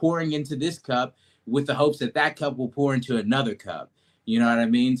just pouring into this cup with the hopes that that cup will pour into another cup. You know what I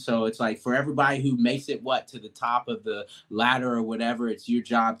mean? So it's like, for everybody who makes it to the top of the ladder or whatever, it's your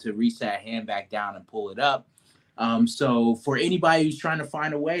job to reach that hand back down and pull it up. So for anybody who's trying to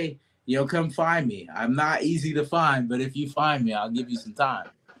find a way, come find me. I'm not easy to find, but if you find me, I'll give you some time.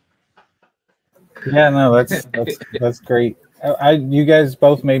 Yeah, no, that's great. You guys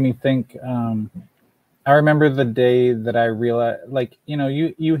both made me think. I remember the day that I realized, like,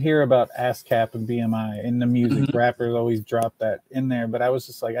 you hear about ASCAP and BMI in the music. Mm-hmm. Rappers always drop that in there, but I was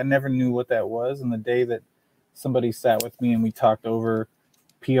just like, I never knew what that was. And the day that somebody sat with me and we talked over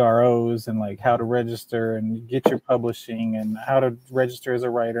PROs and like how to register and get your publishing and how to register as a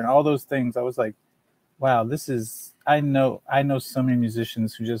writer and all those things, I was like, wow, I know so many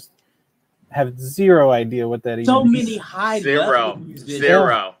musicians who just have zero idea what that so even many is. high Zero.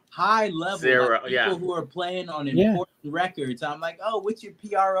 high level zero, like people who are playing on important records. I'm like, oh, what's your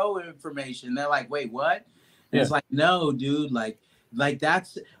PRO information? They're like, wait, what? And it's like, no, dude, like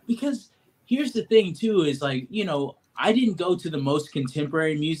that's because here's the thing too, is like, I didn't go to the most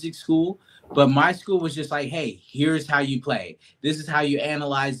contemporary music school, but my school was just like, hey, here's how you play. This is how you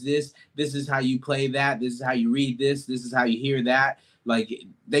analyze this. This is how you play that. This is how you read this. This is how you hear that. Like,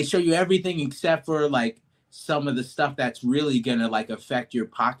 they show you everything except for like some of the stuff that's really gonna like affect your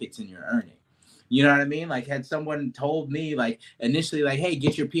pockets and your earning. You know what I mean? Like, had someone told me like initially, like, hey,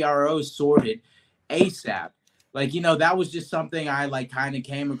 get your PROs sorted ASAP. Like, that was just something I like kind of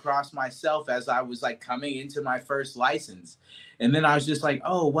came across myself as I was like coming into my first license. And then I was just like,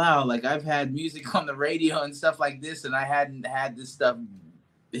 oh, wow, like I've had music on the radio and stuff like this, and I hadn't had this stuff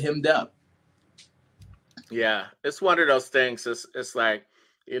hemmed up. Yeah, it's one of those things. It's like,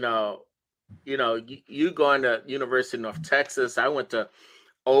 you going to University of North Texas. I went to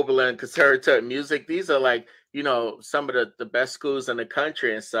Oberlin Conservatory of Music. These are like, some of the best schools in the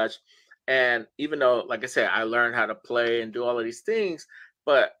country and such. And even though, like I said, I learned how to play and do all of these things,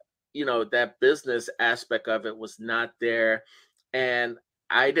 but, that business aspect of it was not there. And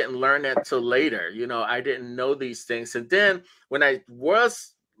I didn't learn that till later. I didn't know these things. And then when I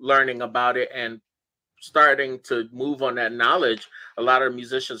was learning about it and starting to move on that knowledge, a lot of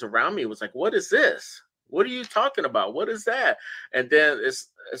musicians around me was like, what is this? What are you talking about? What is that? And then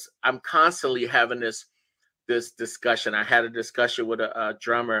I'm constantly having this discussion. I had a discussion with a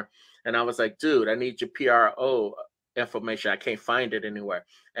drummer, And I was like, dude, I need your PRO information. I can't find it anywhere.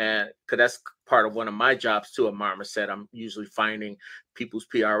 And because that's part of one of my jobs too. A marmoset, I'm usually finding people's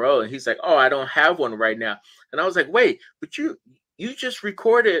PRO. And he's like, oh, I don't have one right now. And I was like, wait, but you just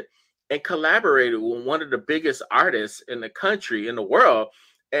recorded and collaborated with one of the biggest artists in the country, in the world.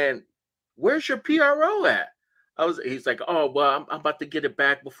 And where's your PRO at? He's like, oh, well, I'm about to get it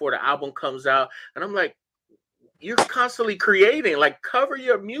back before the album comes out. And I'm like, you're constantly creating, like, cover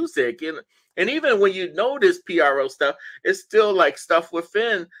your music. And even when you know this PRO stuff, it's still like stuff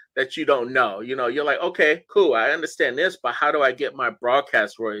within that you don't know. You know, you're like, okay, cool, I understand this, but how do I get my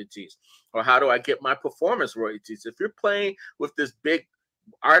broadcast royalties? Or how do I get my performance royalties? If you're playing with this big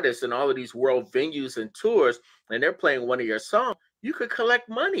artist in all of these world venues and tours, and they're playing one of your songs, you could collect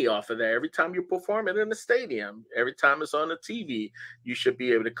money off of that every time you perform it in the stadium. Every time it's on the TV, you should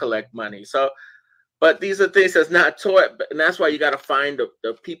be able to collect money. So, but these are things that's not taught, and that's why you got to find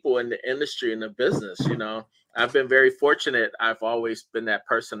the people in the industry and the business. You know, I've been very fortunate. I've always been that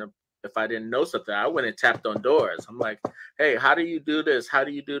person. If I didn't know something, I went and tapped on doors. I'm like, hey, how do you do this? How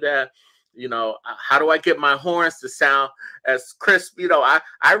do you do that? You know, how do I get my horns to sound as crisp? You know,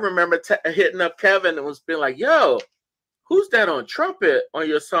 I remember hitting up Kevin and was being like, yo, who's that on trumpet on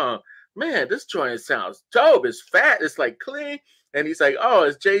your song? Man, this joint sounds dope. It's fat. It's like clean. And he's like, oh,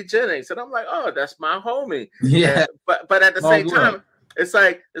 it's Jay Jennings. And I'm like, oh, that's my homie. Yeah. But at the same time, it's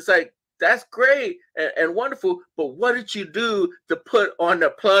like, that's great and wonderful. But what did you do to put on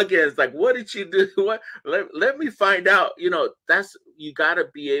the plugins? Like, what did you do? What? Let me find out. You know, you got to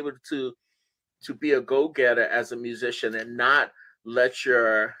be able to be a go-getter as a musician and not let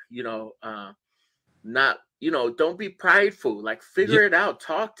your, don't be prideful. Like, figure it out.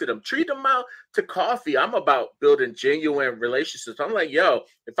 Talk to them. Treat them out to coffee. I'm about building genuine relationships. I'm like, yo,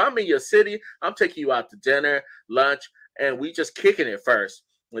 if I'm in your city, I'm taking you out to dinner, lunch, and we just kicking it first.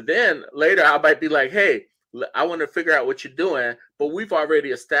 And then later I might be like, hey, I want to figure out what you're doing, but we've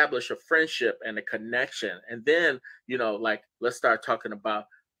already established a friendship and a connection. And then, like, let's start talking about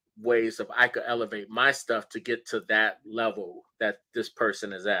ways of I could elevate my stuff to get to that level that this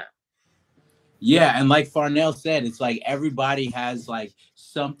person is at. Yeah, and like Farnell said, it's like everybody has like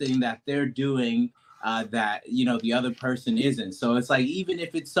something that they're doing that the other person isn't. So it's like, even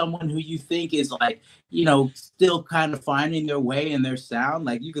if it's someone who you think is like still kind of finding their way in their sound,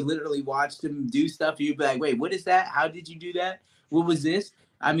 like you could literally watch them do stuff. You'd be like, wait, what is that? How did you do that? What was this?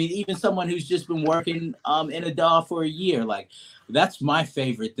 I mean, even someone who's just been working in a DAW for a year, like that's my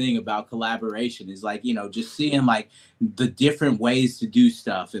favorite thing about collaboration is like, just seeing like the different ways to do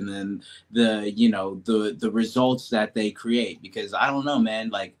stuff and then the results that they create. Because I don't know, man,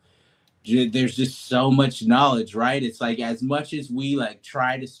 like there's just so much knowledge, right? It's like, as much as we like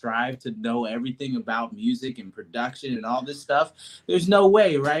try to strive to know everything about music and production and all this stuff, there's no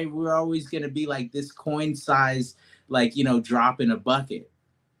way, right? We're always going to be like this coin size, like, drop in a bucket.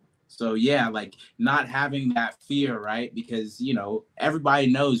 So yeah, like not having that fear, right? Because, everybody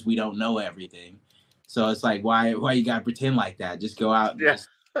knows we don't know everything. So it's like, why you gotta pretend like that? Just go out and just,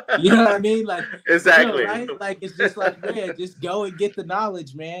 you know what I mean? Like, exactly. Right? Like, it's just like, man, just go and get the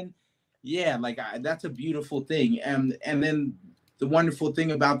knowledge, man. Yeah, like that's a beautiful thing. And then the wonderful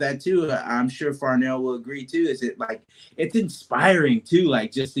thing about that too, I'm sure Farnell will agree too, is it's inspiring too,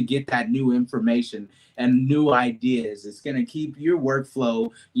 like just to get that new information and new ideas. It's going to keep your workflow,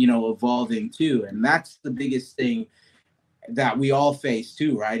 evolving too. And that's the biggest thing that we all face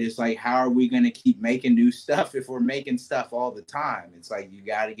too, right? It's like, how are we going to keep making new stuff if we're making stuff all the time? It's like, you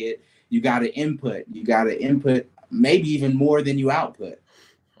got to input maybe even more than you output.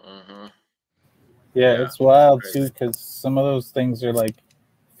 Mm-hmm. Yeah, it's wild too, because some of those things are like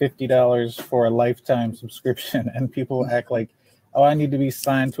 $50 for a lifetime subscription, and people act like, oh, I need to be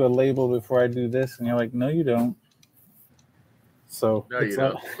signed to a label before I do this, and you're like, no, you don't. So no, you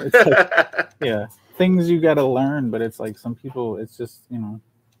don't. It's like, yeah, things you got to learn, but it's like some people, it's just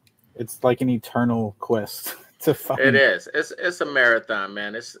it's like an eternal quest to find. It is. It's a marathon,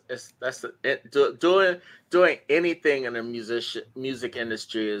 man. Doing anything in the music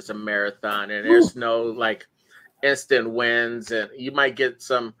industry is a marathon, and there's no like instant wins, and you might get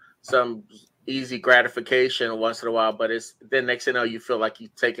some easy gratification once in a while, but it's then next thing you know, you feel like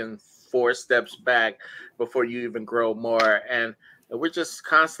you've taken 4 steps back before you even grow more. And we're just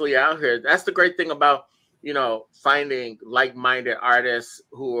constantly out here. That's the great thing about finding like-minded artists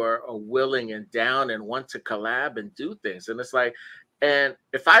who are willing and down and want to collab and do things. And it's like, and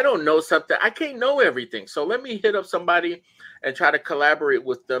if I don't know something, I can't know everything. So let me hit up somebody and try to collaborate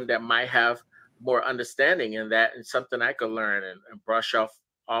with them that might have more understanding in that, and something I could learn and brush off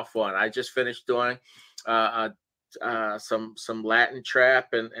on. I just finished doing some Latin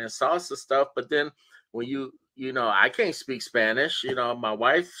trap and salsa stuff. But then when you know, I can't speak Spanish. You know, my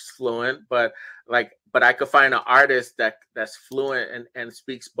wife's fluent, but I could find an artist that's fluent and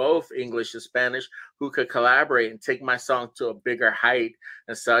speaks both English and Spanish who could collaborate and take my song to a bigger height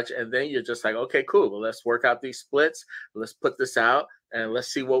and such. And then you're just like, okay, cool. Well, let's work out these splits. Let's put this out and let's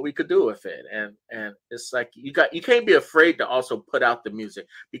see what we could do with it. And it's like you can't be afraid to also put out the music,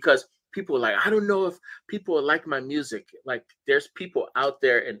 because people are like, I don't know if people like my music. Like, there's people out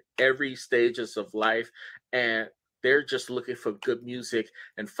there in every stages of life, and they're just looking for good music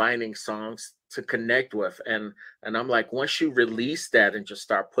and finding songs to connect with. And I'm like, once you release that and just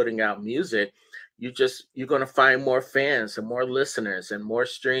start putting out music, you're going to find more fans and more listeners and more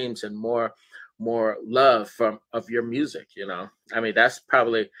streams and more love of your music. You know, I mean, that's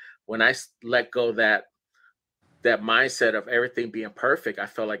probably when I let go that mindset of everything being perfect. I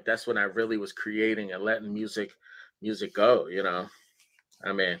felt like that's when I really was creating and letting music go. You know,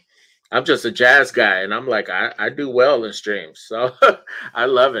 I mean, I'm just a jazz guy, and I'm like, I do well in streams, so I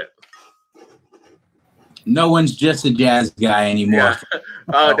love it. No one's just a jazz guy anymore. Yeah.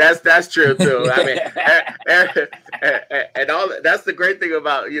 Oh, that's true too. I mean, and all that's the great thing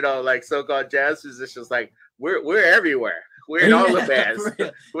about, you know, like so-called jazz musicians. Like we're everywhere. We're in all the bands.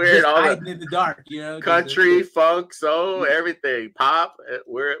 We're in all hiding in the dark, you know. Country, funk, soul, everything, pop.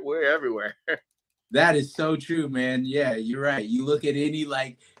 We're everywhere. That is so true, man. Yeah, you're right. You look at any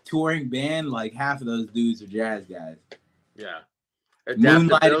like touring band, like half of those dudes are jazz guys. Yeah.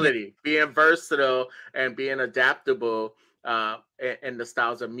 Adaptability, being versatile and being adaptable in the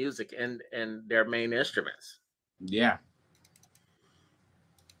styles of music and their main instruments. Yeah.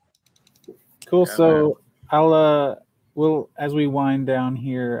 Cool. Yeah, so man. Well, as we wind down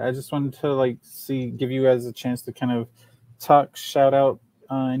here, I just wanted to give you guys a chance to kind of talk, shout out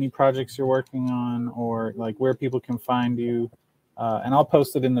any projects you're working on, or like where people can find you. And I'll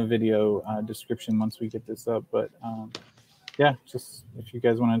post it in the video description once we get this up. But yeah, just if you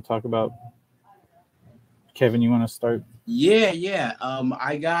guys want to talk about, Kevin, you want to start? Yeah.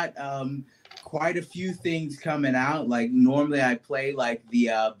 I got quite a few things coming out. Like normally I play like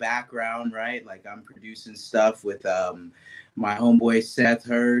the background, right? Like I'm producing stuff with my homeboy Seth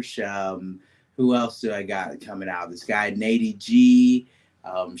Hirsch. Who else do I got coming out? This guy Nady G.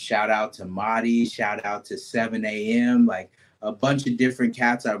 Shout out to Madi. Shout out to 7 a.m. Like a bunch of different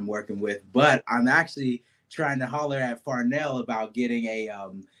cats I'm working with. But I'm actually trying to holler at Farnell about getting a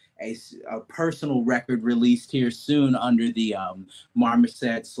personal record released here soon under the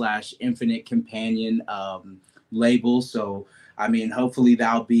Marmoset / Infinite Companion label. So, I mean, hopefully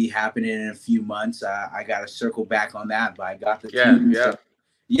that'll be happening in a few months. I got to circle back on that, but I got the tune.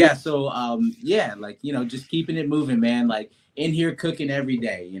 So, like, you know, just keeping it moving, man. Like in here cooking every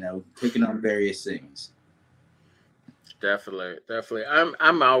day, you know, cooking on various things. Definitely.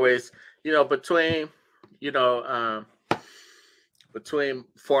 I'm always, you know, between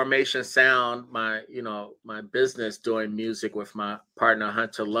Formation Sound, my business doing music with my partner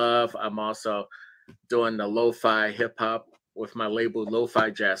Hunter Love. I'm also doing the lo-fi hip hop with my label Lo-Fi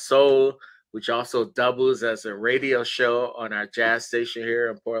Jazz Soul, which also doubles as a radio show on our jazz station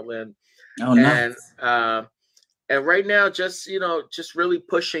here in Portland. Oh, nice. And right now, just really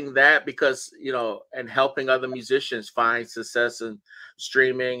pushing that because, you know, and helping other musicians find success in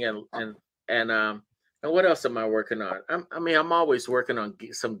streaming and what else am I working on? I'm always working on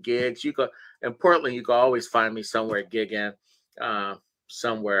some gigs. In Portland, you can always find me somewhere gigging,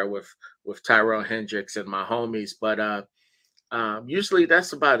 somewhere with Tyrone Hendricks and my homies. But usually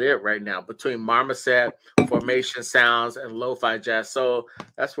that's about it right now. Between Marmoset, Formation Sounds, and Lo-Fi Jazz Soul,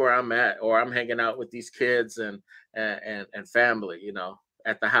 that's where I'm at. Or I'm hanging out with these kids and family, you know,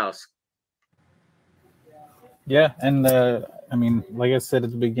 at the house. Yeah, and I mean, like I said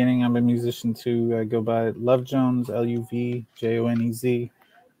at the beginning, I'm a musician too. I go by Luvjonez, Luvjonez,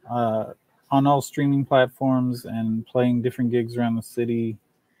 on all streaming platforms and playing different gigs around the city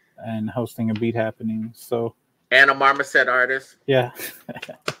and hosting a beat happening. So. And a Marmoset artist. Yeah.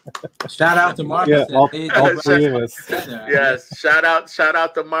 Shout out to Marmoset. Yeah, all three of us. Yes, shout out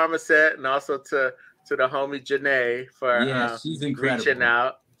to Marmoset and also to the homie Janae for she's incredible. Reaching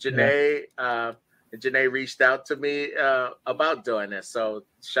out. Janae reached out to me about doing this. So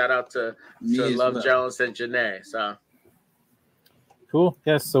shout out to Luvjonez and Janae. So cool.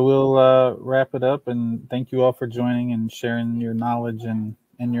 Yes, so we'll wrap it up, and thank you all for joining and sharing your knowledge and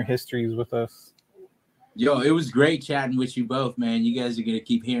your histories with us. Yo, it was great chatting with you both, man. You guys are gonna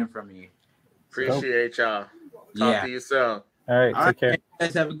keep hearing from me. Appreciate y'all. Talk to you soon. All right, take care. Man, you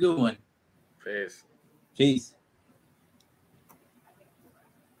guys have a good one. Peace. Peace.